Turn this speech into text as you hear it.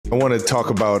I want to talk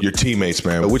about your teammates,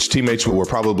 man. Which teammates were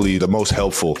probably the most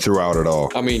helpful throughout it all?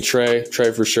 I mean, Trey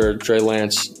for sure. Trey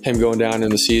Lance, him going down in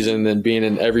the season, then being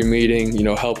in every meeting,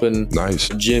 helping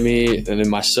Jimmy, and then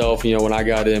myself, when I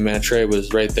got in, man, Trey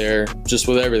was right there just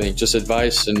with everything, just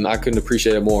advice, and I couldn't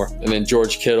appreciate it more. And then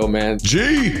George Kittle, man.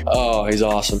 G! Oh, he's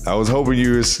awesome. I was hoping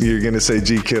you were going to say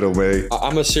G Kittle, man.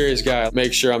 I'm a serious guy.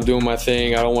 Make sure I'm doing my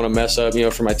thing. I don't want to mess up,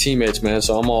 for my teammates, man.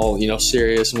 So I'm all,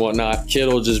 serious and whatnot.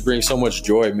 Kittle just brings so much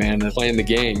joy, man, playing the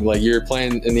game. Like, you're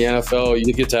playing in the NFL,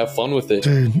 you get to have fun with it.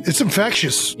 Dude, it's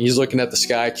infectious. He's looking at the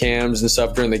sky cams and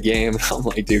stuff during the game. I'm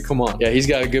like, dude, come on. Yeah, he's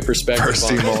got a good perspective. First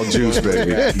team all juice,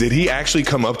 baby. Did he actually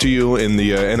come up to you in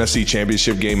the NFC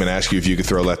Championship game and ask you if you could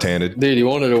throw left-handed? Dude, he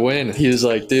wanted to win. He was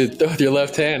like, dude, throw with your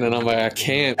left hand. And I'm like, I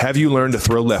can't. Have you learned to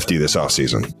throw lefty this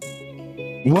offseason?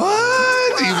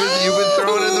 What? You've been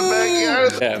throwing in the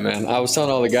backyard? Yeah, man. I was telling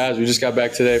all the guys, we just got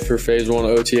back today for phase 1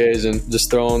 of OTAs and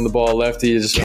just throwing the ball lefty is